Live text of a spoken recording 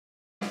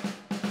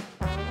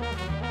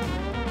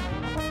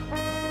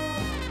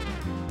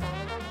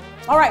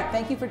All right,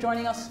 thank you for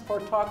joining us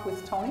for Talk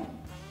with Toni.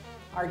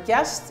 Our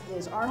guest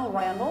is Arnold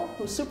Randall,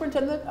 who's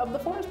Superintendent of the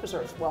Forest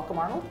Preserves. Welcome,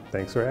 Arnold.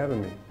 Thanks for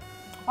having me.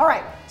 All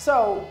right,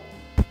 so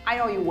I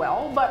know you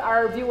well, but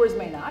our viewers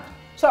may not.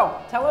 So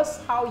tell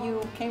us how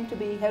you came to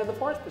be head of the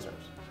Forest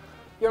Preserves.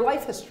 Your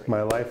life history.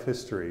 My life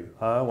history.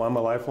 Well, I'm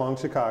a lifelong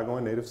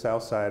Chicagoan, native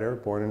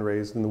Southsider, born and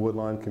raised in the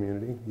Woodlawn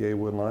community, yay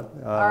Woodlawn.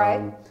 All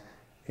right.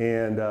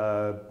 And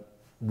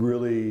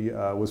really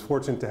was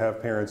fortunate to have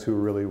parents who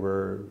really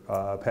were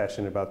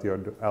passionate about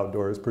the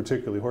outdoors,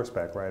 particularly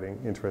horseback riding,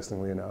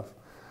 interestingly enough.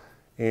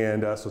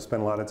 And so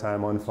spent a lot of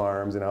time on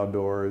farms and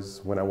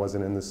outdoors. When I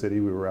wasn't in the city,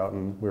 we were out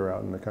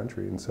in the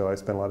country, and so I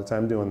spent a lot of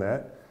time doing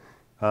that.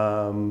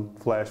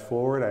 Flash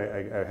forward,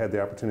 I had the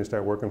opportunity to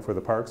start working for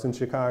the parks in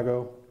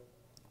Chicago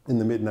in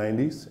the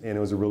mid-90s, and it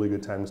was a really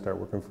good time to start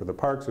working for the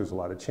parks. There's a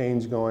lot of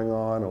change going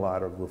on, a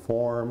lot of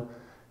reform,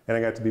 and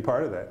I got to be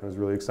part of that. It was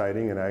really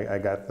exciting, and I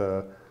got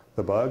the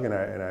bug, and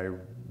I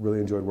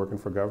really enjoyed working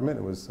for government.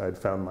 I'd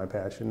found my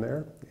passion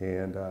there,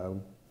 and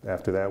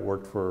after that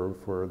worked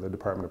for the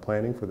Department of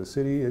Planning for the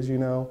city, as you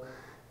know,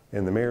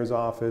 in the mayor's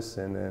office,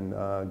 and then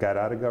got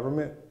out of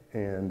government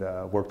and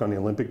worked on the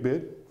Olympic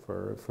bid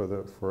for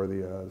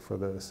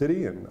the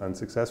city, and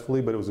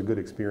unsuccessfully, but it was a good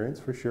experience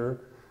for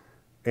sure.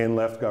 And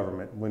left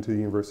government, went to the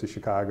University of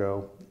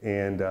Chicago,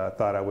 and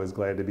thought I was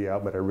glad to be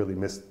out, but I really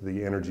missed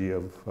the energy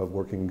of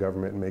working in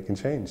government and making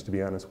change, to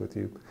be honest with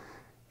you.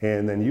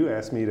 And then you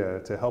asked me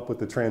to help with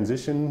the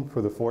transition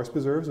for the Forest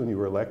Preserves when you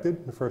were elected,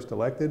 first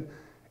elected,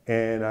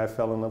 and I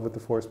fell in love with the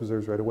Forest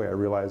Preserves right away. I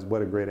realized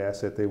what a great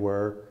asset they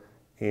were,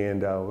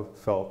 and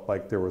felt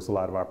like there was a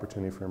lot of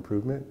opportunity for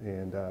improvement,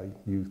 and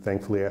you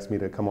thankfully asked me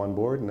to come on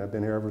board, and I've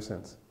been here ever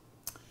since.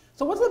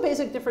 So what's the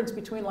basic difference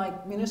between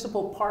like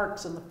municipal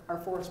parks and our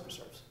forest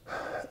preserves?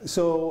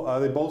 So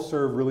they both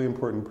serve really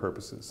important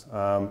purposes.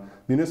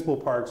 Municipal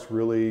parks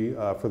really,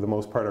 for the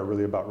most part, are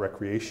really about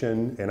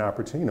recreation and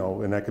opportunity,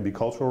 and that could be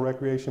cultural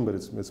recreation, but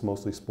it's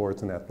mostly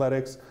sports and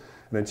athletics,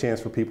 and a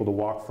chance for people to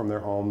walk from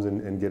their homes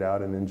and get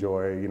out and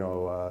enjoy,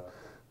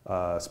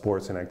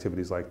 sports and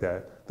activities like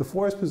that. The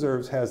Forest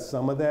Preserves has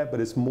some of that,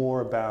 but it's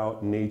more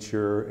about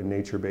nature and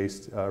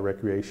nature-based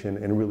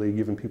recreation, and really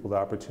giving people the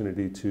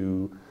opportunity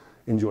to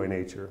enjoy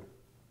nature.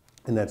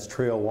 And that's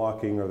trail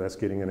walking, or that's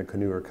getting in a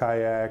canoe or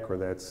kayak, or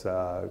that's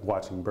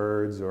watching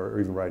birds, or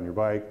even riding your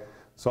bike.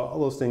 So all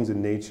those things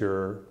in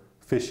nature,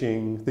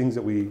 fishing,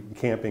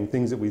 camping,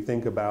 things that we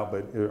think about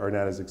but are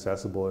not as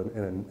accessible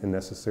and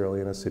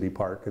necessarily in a city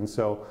park. And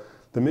so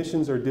the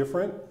missions are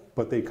different,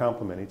 but they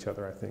complement each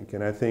other, I think.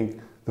 And I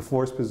think the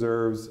Forest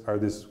Preserves are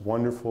this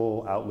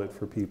wonderful outlet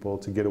for people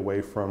to get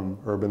away from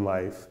urban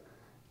life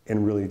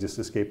and really just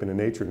escape into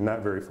nature,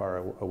 not very far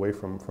away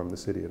from the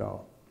city at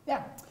all.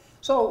 Yeah.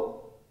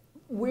 So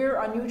we're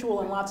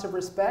unusual in lots of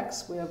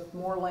respects. We have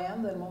more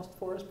land than most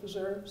forest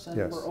preserves, and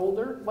yes. We're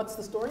older. What's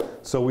the story?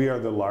 So we are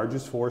the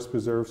largest forest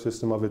preserve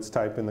system of its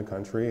type in the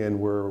country, and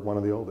we're one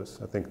of the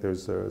oldest. I think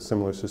there's a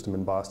similar system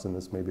in Boston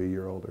that's maybe a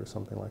year older or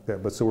something like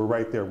that. But so we're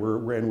right there.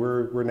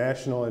 We're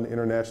national and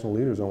international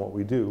leaders on what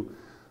we do.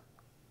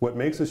 What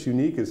makes us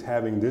unique is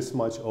having this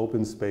much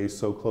open space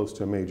so close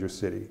to a major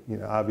city.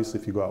 Obviously,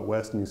 if you go out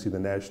west and you see the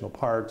national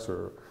parks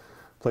or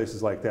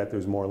places like that,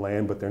 there's more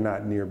land, but they're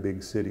not near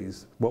big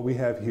cities. What we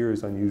have here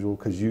is unusual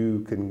because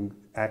you can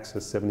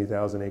access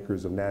 70,000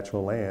 acres of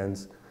natural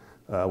lands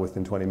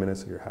within 20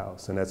 minutes of your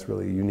house, and that's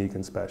really unique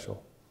and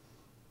special.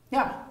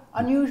 Yeah,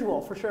 unusual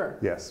for sure.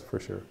 Yes, for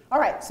sure. All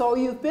right, so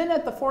you've been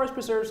at the Forest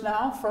Preserves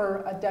now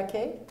for a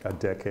decade? A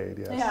decade,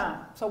 yes. Yeah,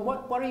 so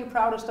what are you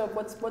proudest of?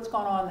 What's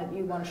gone on that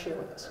you want to share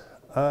with us?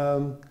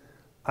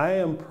 I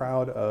am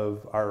proud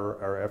of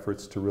our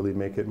efforts to really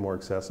make it more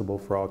accessible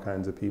for all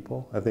kinds of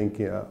people. I think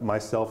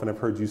myself, and I've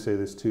heard you say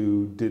this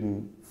too,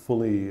 didn't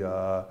fully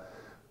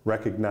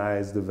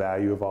recognize the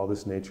value of all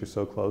this nature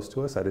so close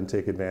to us. I didn't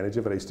take advantage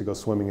of it. I used to go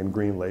swimming in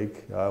Green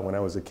Lake when I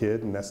was a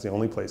kid, and that's the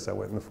only place I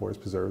went in the Forest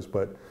Preserves.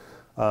 But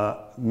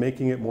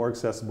making it more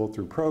accessible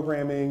through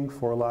programming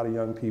for a lot of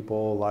young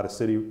people, a lot of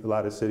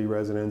city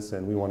residents,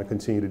 and we want to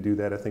continue to do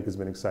that. I think has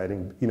been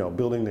exciting.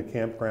 Building the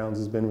campgrounds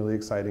has been really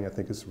exciting. I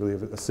think it's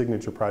really a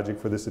signature project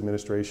for this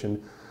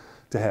administration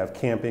to have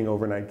camping,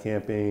 overnight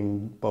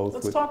camping, both.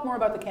 Let's talk more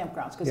about the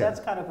campgrounds, because that's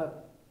kind of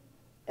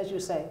as you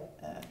say,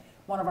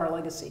 one of our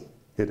legacy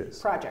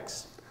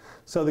projects.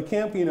 So the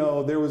camp,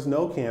 there was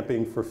no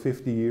camping for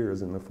 50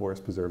 years in the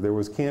Forest Preserve. There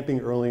was camping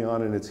early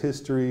on in its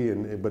history,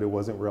 but it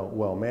wasn't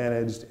well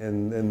managed,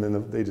 and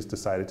then they just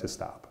decided to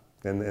stop.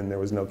 And there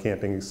was no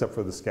camping except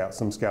for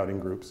some scouting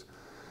groups.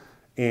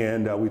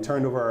 And we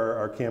turned over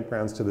our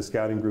campgrounds to the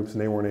scouting groups,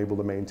 and they weren't able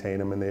to maintain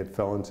them, and they had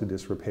fell into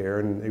disrepair,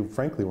 and they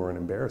frankly were an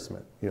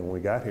embarrassment when we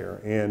got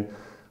here. And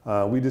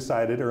we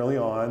decided early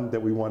on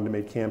that we wanted to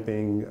make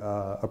camping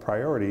a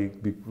priority,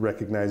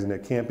 recognizing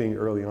that camping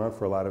early on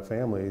for a lot of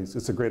families,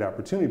 it's a great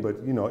opportunity, but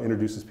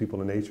introduces people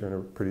to nature in a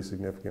pretty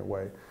significant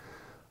way.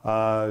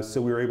 So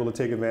we were able to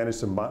take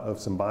advantage of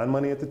some bond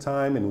money at the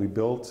time, and we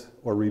built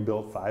or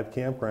rebuilt 5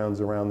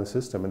 campgrounds around the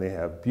system, and they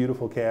have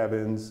beautiful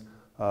cabins.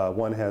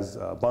 One has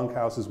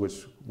bunkhouses,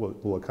 which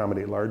will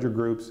accommodate larger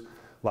groups.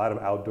 A lot of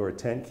outdoor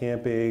tent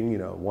camping,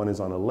 one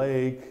is on a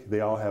lake. They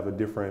all have a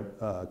different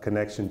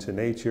connection to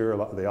nature.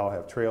 They all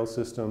have trail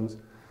systems.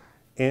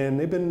 And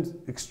they've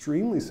been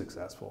extremely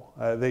successful.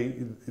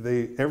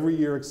 They every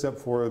year except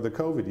for the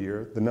COVID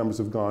year, the numbers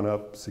have gone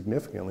up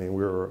significantly. And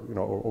we were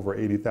over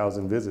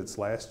 80,000 visits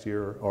last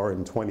year, or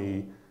in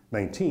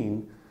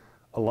 2019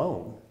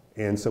 alone.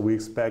 And so we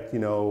expect,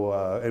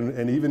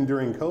 and even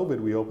during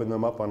COVID, we opened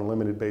them up on a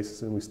limited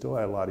basis, and we still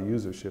had a lot of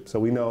usership. So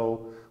we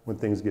know when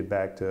things get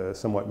back to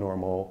somewhat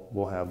normal,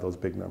 we'll have those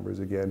big numbers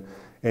again.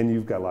 And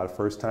you've got a lot of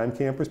first-time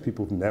campers,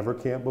 people who've never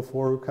camped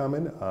before who come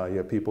in. You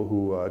have people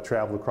who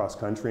travel across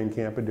country and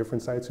camp at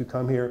different sites who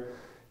come here.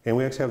 And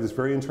we actually have this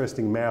very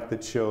interesting map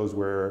that shows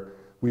where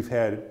we've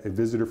had a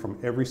visitor from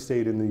every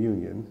state in the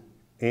Union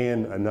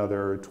and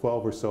another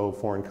 12 or so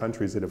foreign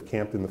countries that have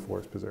camped in the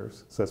forest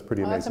preserves. So that's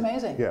pretty amazing.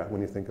 That's amazing. Yeah, when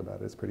you think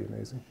about it, it's pretty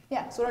amazing.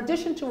 Yeah, so in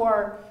addition to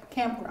our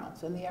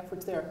campgrounds and the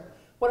efforts there,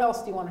 what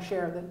else do you want to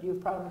share that you're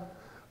proud of?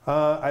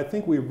 I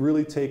think we've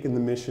really taken the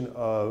mission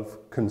of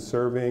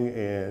conserving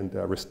and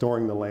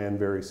restoring the land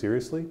very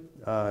seriously.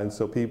 And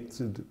so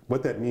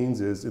what that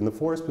means is in the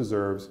forest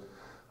preserves,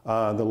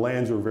 the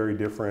lands were very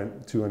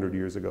different 200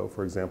 years ago,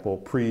 for example,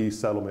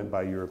 pre-settlement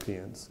by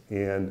Europeans.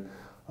 And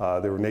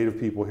there were native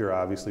people here,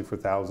 obviously, for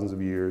thousands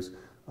of years.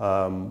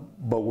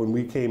 But when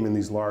we came in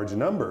these large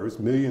numbers,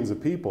 millions of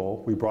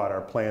people, we brought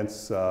our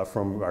plants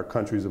from our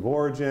countries of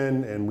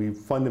origin, and we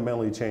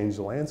fundamentally changed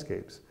the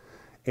landscapes.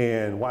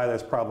 And why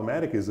that's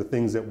problematic is the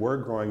things that were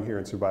growing here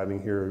and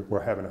surviving here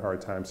were having a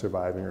hard time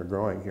surviving or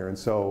growing here. And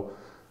so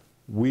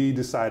we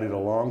decided a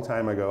long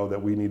time ago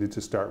that we needed to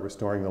start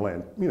restoring the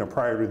land,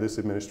 prior to this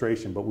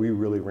administration, but we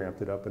really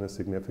ramped it up in a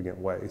significant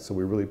way. So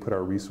we really put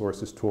our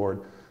resources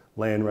toward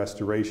land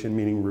restoration,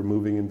 meaning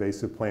removing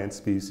invasive plant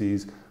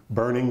species,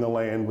 burning the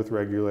land with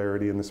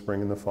regularity in the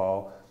spring and the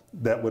fall,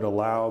 that would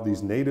allow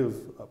these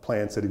native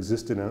plants that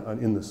existed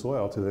in the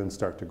soil to then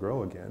start to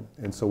grow again.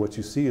 And so what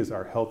you see is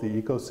our healthy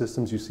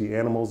ecosystems. You see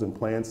animals and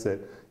plants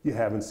that you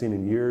haven't seen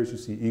in years. You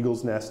see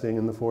eagles nesting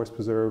in the forest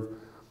preserve.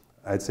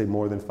 I'd say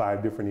more than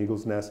 5 different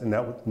eagles nests, and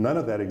none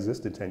of that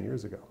existed 10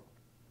 years ago.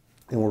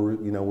 And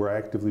we're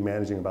actively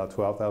managing about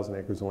 12,000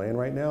 acres of land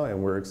right now,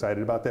 and we're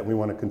excited about that. We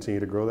want to continue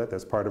to grow that.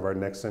 That's part of our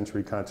next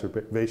century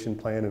conservation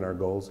plan and our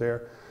goals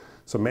there.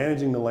 So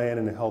managing the land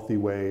in a healthy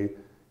way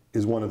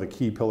is one of the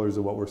key pillars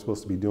of what we're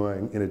supposed to be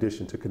doing, in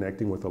addition to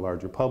connecting with a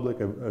larger public,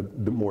 a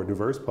more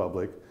diverse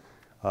public,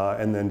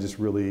 and then just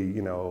really,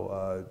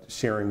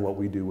 sharing what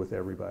we do with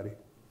everybody.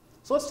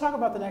 So let's talk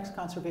about the next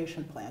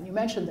conservation plan. You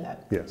mentioned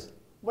that. Yes.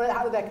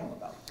 How did that come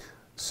about?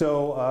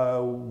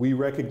 So we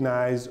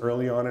recognized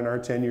early on in our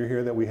tenure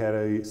here that we had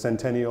a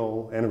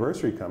centennial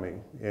anniversary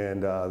coming,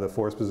 and the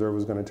Forest Preserve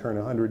was going to turn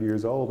 100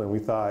 years old, and we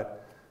thought,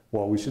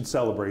 well, we should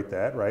celebrate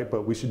that, right?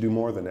 But we should do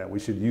more than that. We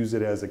should use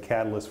it as a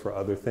catalyst for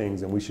other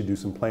things, and we should do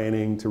some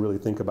planning to really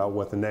think about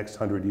what the next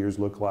 100 years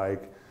look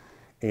like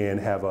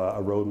and have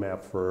a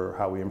roadmap for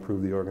how we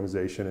improve the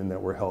organization and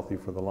that we're healthy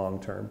for the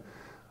long term.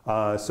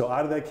 So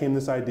out of that came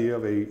this idea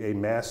of a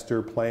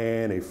master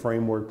plan, a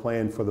framework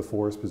plan for the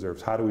forest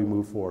preserves. How do we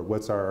move forward?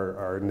 What's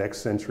our next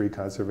century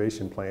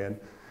conservation plan?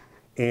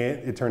 And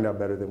it turned out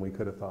better than we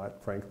could have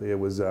thought, frankly. It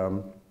was,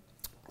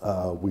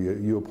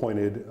 you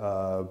appointed,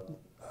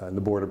 and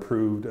the board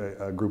approved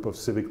a group of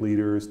civic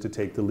leaders to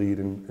take the lead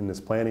in this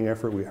planning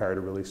effort. We hired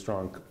a really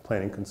strong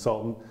planning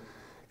consultant.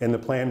 And the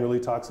plan really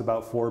talks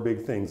about 4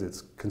 big things.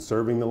 It's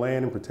conserving the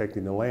land and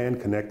protecting the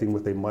land, connecting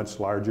with a much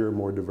larger,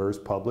 more diverse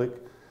public,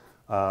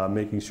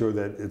 making sure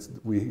that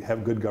we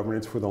have good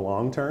governance for the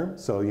long term.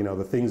 So,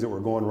 the things that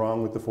were going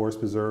wrong with the forest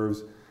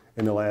preserves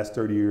in the last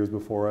 30 years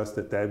before us,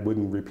 that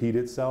wouldn't repeat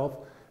itself.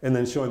 And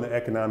then showing the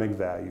economic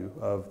value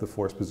of the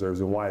forest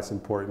preserves and why it's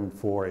important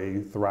for a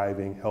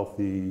thriving,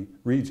 healthy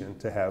region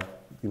to have,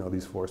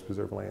 these forest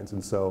preserve lands.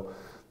 And so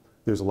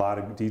there's a lot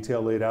of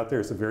detail laid out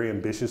there. It's a very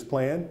ambitious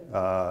plan.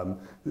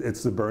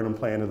 It's the Burnham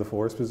plan of the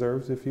forest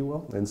preserves, if you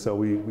will. And so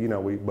we've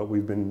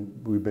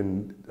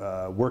been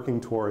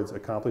working towards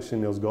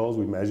accomplishing those goals.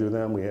 We measure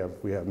them.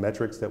 We have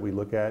metrics that we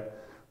look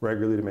at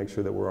regularly to make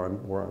sure that we're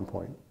on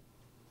point.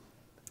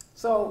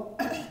 So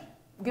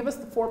give us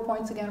the 4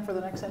 points again for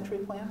the next century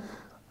plan.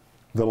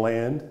 The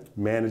land,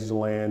 manage the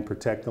land,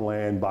 protect the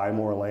land, buy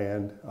more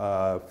land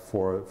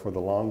for the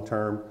long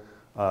term,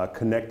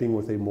 connecting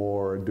with a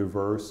more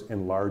diverse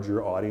and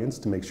larger audience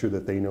to make sure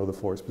that they know the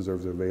forest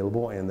preserves are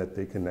available and that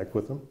they connect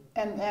with them.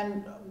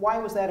 And why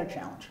was that a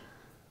challenge?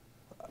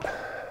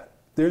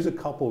 There's a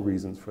couple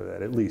reasons for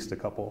that, at least a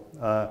couple.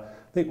 I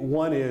think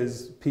one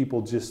is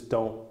people just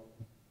don't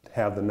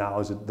have the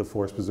knowledge that the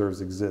forest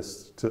preserves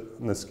exist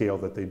on the scale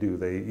that they do.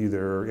 They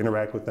either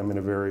interact with them in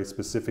a very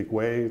specific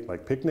way,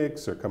 like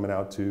picnics or coming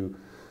out to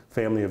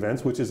family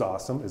events, which is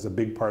awesome, is a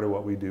big part of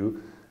what we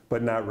do,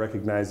 but not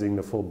recognizing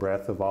the full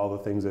breadth of all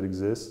the things that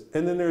exist.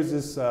 And then there's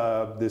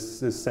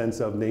this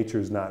sense of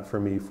nature's not for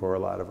me for a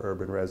lot of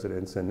urban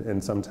residents,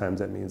 and sometimes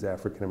that means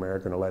African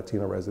American or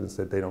Latino residents,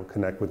 that they don't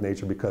connect with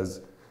nature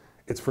because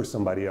it's for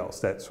somebody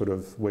else, that sort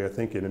of way of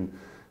thinking. And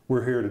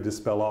we're here to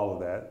dispel all of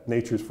that.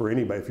 Nature's for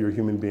anybody. If you're a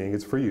human being,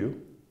 it's for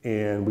you.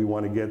 and we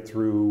want to get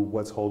through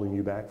what's holding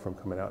you back from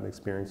coming out and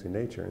experiencing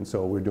nature. And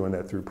so we're doing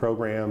that through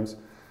programs,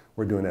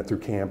 we're doing that through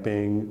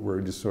camping,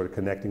 we're just sort of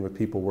connecting with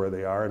people where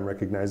they are and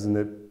recognizing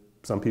that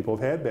some people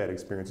have had bad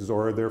experiences,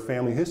 or their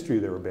family history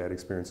there were bad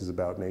experiences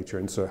about nature,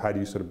 and so how do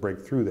you sort of break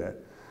through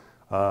that?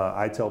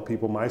 I tell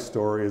people my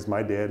story is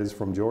my dad is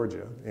from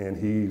Georgia, and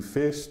he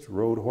fished,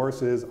 rode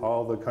horses,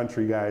 all the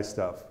country guy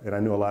stuff, and I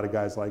knew a lot of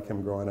guys like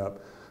him growing up.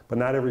 But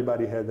not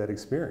everybody had that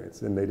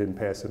experience, and they didn't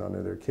pass it on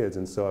to their kids.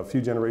 And so a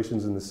few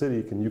generations in the city,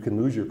 you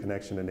can lose your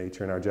connection to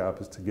nature, and our job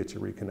is to get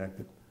you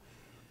reconnected.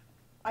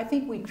 I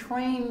think we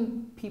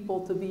train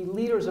people to be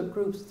leaders of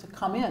groups to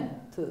come in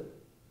to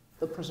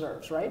the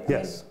preserves, right?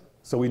 Yes.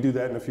 So we do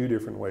that in a few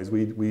different ways.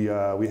 We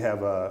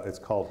have it's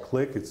called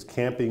CLIC. It's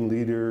Camping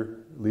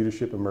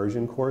Leadership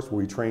Immersion course,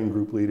 where we train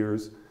group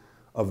leaders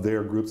of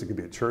their groups. It could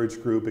be a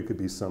church group, it could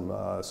be some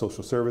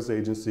social service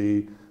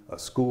agency, a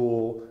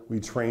school.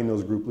 We train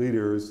those group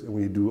leaders, and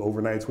we do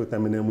overnights with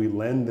them, and then we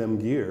lend them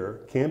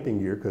gear, camping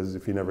gear, because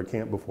if you never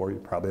camped before, you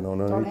probably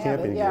don't own any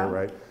camping gear,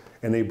 right?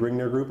 And they bring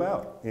their group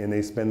out, and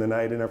they spend the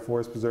night in our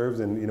forest preserves,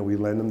 and we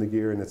lend them the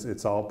gear, and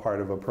it's all part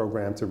of a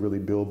program to really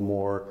build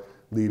more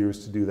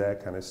leaders to do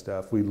that kind of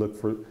stuff.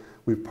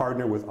 We've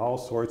partnered with all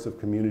sorts of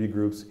community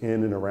groups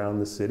in and around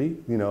the city,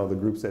 the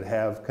groups that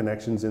have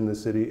connections in the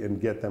city, and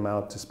get them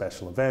out to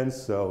special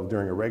events. So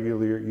during a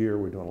regular year,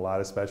 we're doing a lot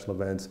of special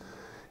events,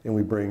 and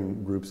we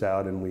bring groups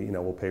out, and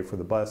we'll pay for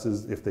the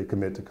buses if they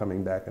commit to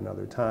coming back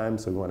another time.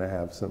 So we want to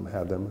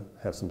have them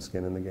have some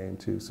skin in the game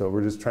too. So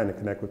we're just trying to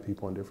connect with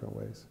people in different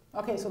ways.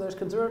 Okay, so there's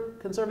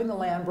conserving the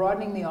land,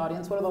 broadening the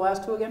audience. What are the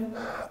last two again?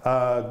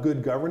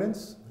 Good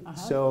governance.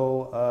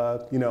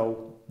 So,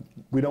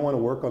 we don't want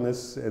to work on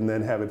this and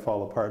then have it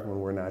fall apart when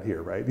we're not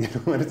here, right? We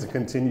want it to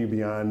continue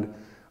beyond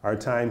our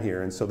time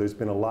here. And so there's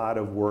been a lot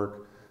of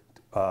work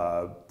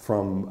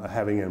from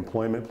having an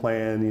employment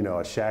plan,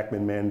 a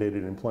Shackman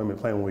mandated employment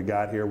plan. When we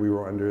got here, we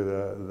were under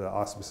the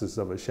auspices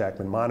of a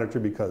Shackman monitor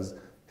because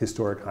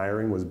historic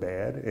hiring was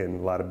bad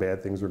and a lot of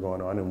bad things were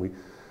going on. And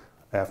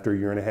after a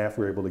year and a half,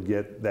 we were able to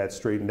get that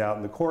straightened out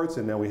in the courts,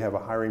 and now we have a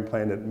hiring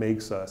plan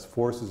that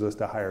forces us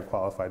to hire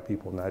qualified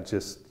people, not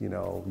just,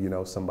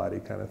 somebody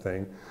kind of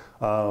thing.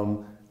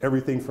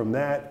 Everything from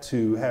that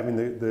to having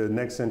the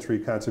Next Century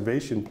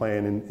Conservation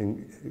Plan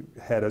and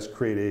had us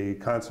create a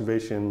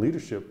Conservation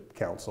Leadership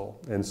Council.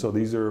 And so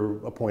these are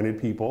appointed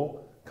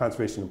people,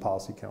 Conservation and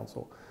Policy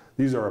Council.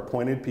 These are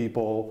appointed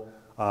people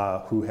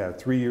who have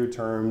 3-year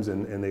terms,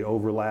 and they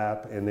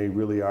overlap, and they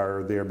really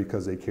are there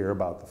because they care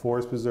about the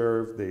forest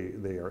preserve.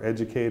 They are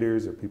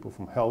educators, they're people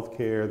from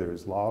healthcare,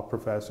 there's law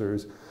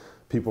professors,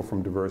 people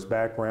from diverse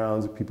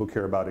backgrounds, people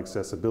care about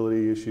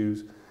accessibility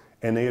issues,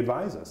 and they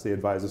advise us. They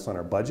advise us on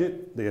our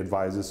budget, they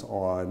advise us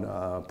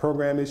on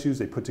program issues.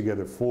 They put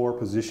together 4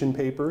 position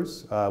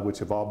papers, which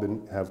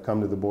have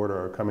come to the board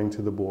or are coming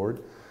to the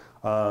board.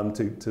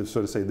 To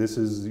sort of say this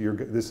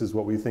is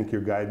what we think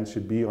your guidance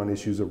should be on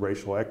issues of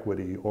racial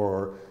equity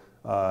or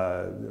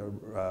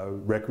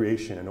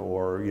recreation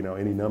or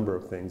any number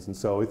of things. And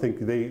so I think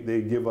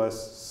they give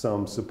us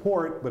some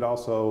support, but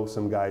also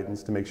some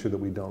guidance to make sure that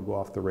we don't go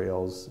off the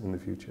rails in the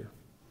future.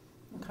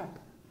 Okay.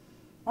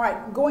 All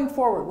right. Going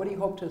forward, what do you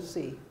hope to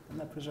see in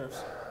the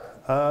preserves?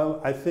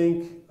 I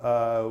think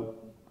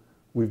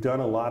we've done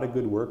a lot of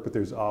good work, but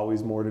there's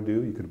always more to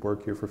do. You could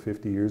work here for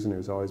 50 years and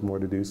there's always more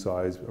to do, so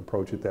I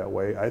approach it that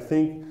way. I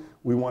think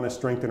we want to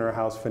strengthen our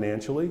house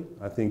financially.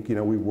 I think,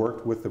 we've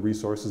worked with the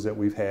resources that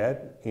we've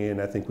had, and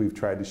I think we've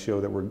tried to show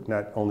that we're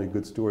not only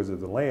good stewards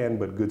of the land,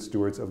 but good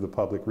stewards of the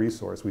public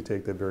resource. We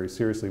take that very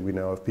seriously. We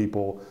know if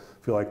people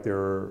feel like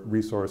their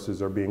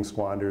resources are being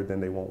squandered, then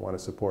they won't want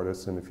to support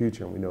us in the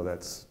future, and we know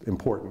that's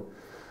important.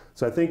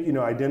 So I think,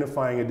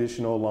 identifying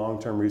additional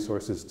long-term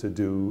resources to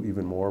do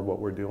even more of what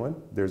we're doing.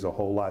 There's a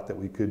whole lot that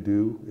we could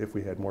do if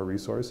we had more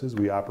resources.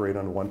 We operate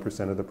on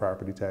 1% of the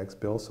property tax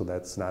bill, so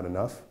that's not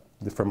enough.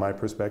 From my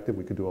perspective,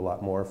 we could do a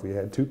lot more if we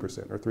had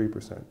 2% or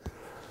 3%.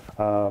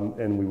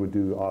 And we would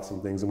do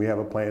awesome things. And we have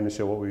a plan to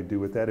show what we would do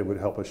with that. It would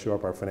help us show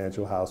up our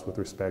financial house with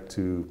respect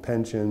to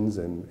pensions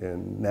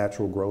and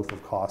natural growth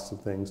of costs of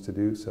things to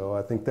do. So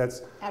I think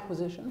that's...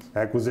 Acquisitions.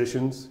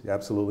 Acquisitions,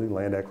 absolutely.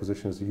 Land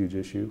acquisition is a huge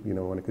issue. We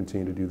want to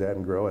continue to do that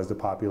and grow. As the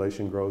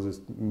population grows, it's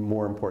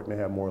more important to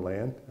have more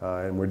land.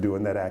 And we're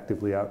doing that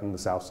actively out in the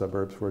south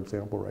suburbs, for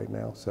example, right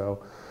now.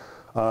 So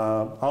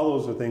all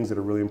those are things that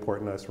are really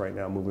important to us right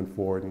now moving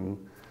forward.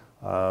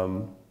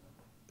 And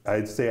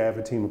I'd say I have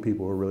a team of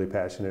people who are really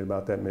passionate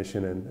about that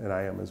mission, and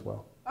I am as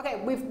well. Okay,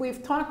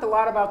 we've talked a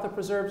lot about the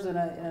preserves in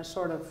a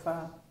sort of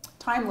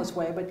timeless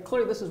way, but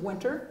clearly this is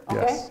winter,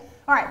 okay? Yes.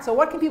 All right, so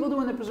what can people do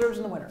in the preserves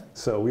in the winter?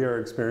 So we are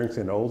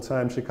experiencing an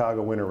old-time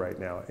Chicago winter right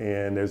now,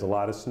 and there's a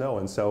lot of snow.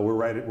 And so we're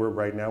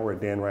right now at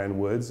Dan Ryan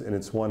Woods, and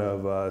it's one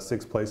of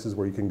 6 places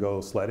where you can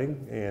go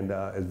sledding, and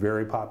it's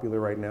very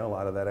popular right now. A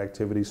lot of that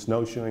activity,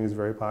 snowshoeing is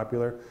very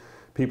popular.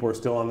 People are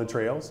still on the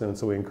trails, and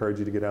so we encourage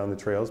you to get out on the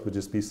trails, but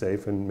just be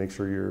safe and make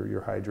sure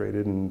you're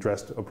hydrated and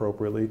dressed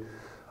appropriately.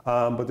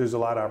 But there's a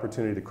lot of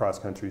opportunity to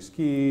cross-country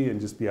ski and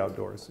just be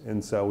outdoors.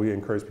 And so we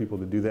encourage people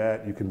to do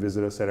that. You can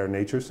visit us at our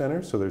nature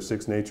centers. So there's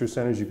 6 nature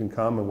centers you can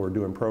come, and we're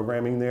doing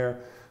programming there.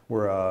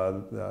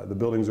 The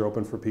buildings are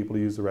open for people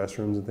to use the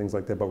restrooms and things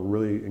like that, but we're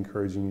really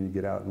encouraging you to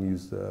get out and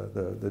use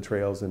the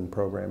trails and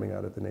programming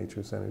out at the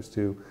nature centers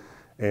too.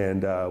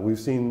 And we've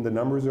seen the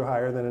numbers are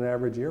higher than an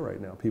average year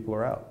right now. People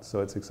are out,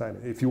 so it's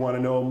exciting. If you want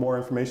to know more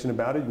information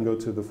about it, you can go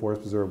to the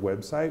Forest Preserve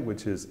website,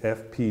 which is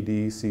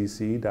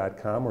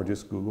fpdcc.com, or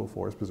just Google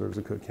Forest Preserves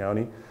of Cook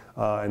County.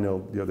 I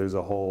know, there's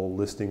a whole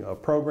listing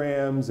of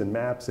programs and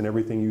maps and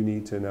everything you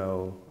need to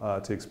know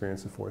to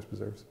experience the Forest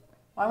Preserves.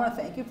 Well, I want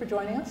to thank you for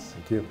joining us.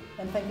 Thank you.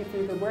 And thank you for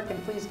your good work,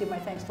 and please give my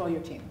thanks to all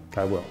your team.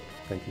 I will.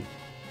 Thank you.